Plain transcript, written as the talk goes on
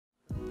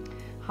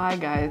Hi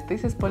guys,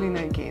 this is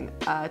Polina again.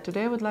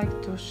 Today I would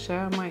like to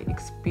share my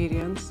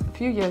experience. A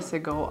few years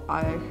ago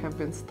I have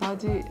been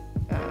studying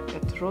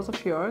at Rosa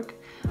of York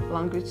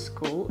language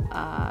school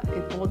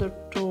in order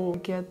to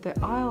get the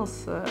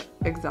IELTS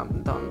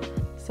exam done.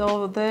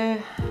 So the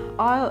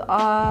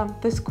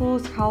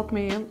schools helped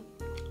me,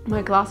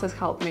 my classes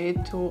helped me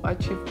to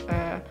achieve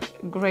a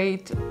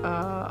great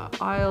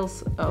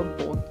IELTS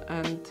bond,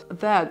 and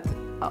that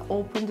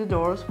opened the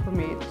doors for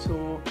me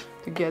to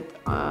get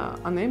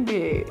an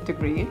MBA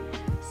degree.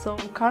 So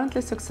I'm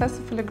currently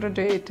successfully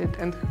graduated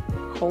and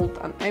hold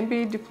an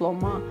MBA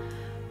diploma,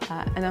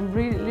 and I'm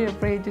really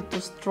ready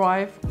to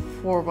strive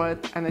forward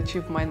and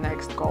achieve my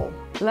next goal.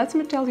 Let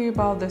me tell you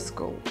about the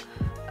school.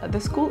 The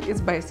school is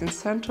based in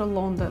central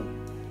London,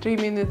 3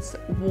 minutes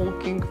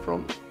walking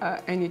from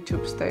any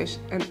tube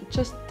station and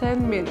just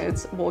 10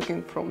 minutes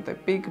walking from the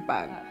Big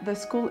Ben. The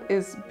school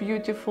is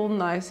beautiful,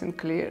 nice and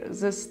clear.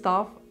 The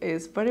staff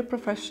is very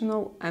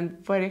professional and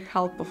very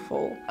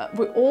helpful.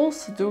 We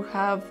also do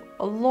have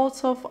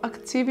lots of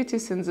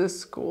activities in this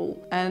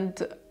school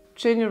and,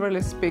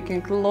 generally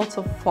speaking, lots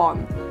of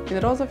fun.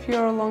 In Rosa of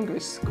York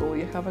language school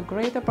you have a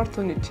great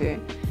opportunity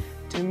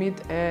to meet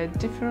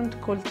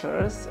different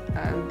cultures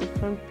and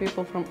different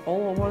people from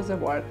all over the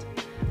world.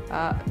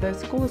 The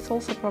school is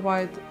also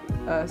provide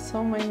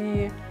so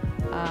many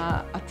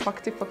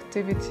attractive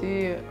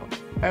activity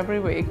every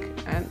week,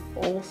 and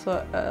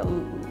also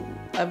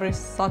every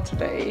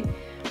Saturday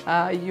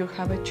you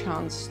have a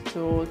chance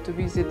to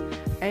visit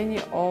any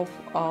of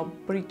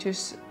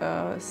British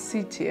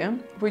city,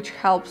 which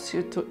helps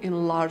you to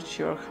enlarge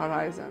your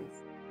horizons.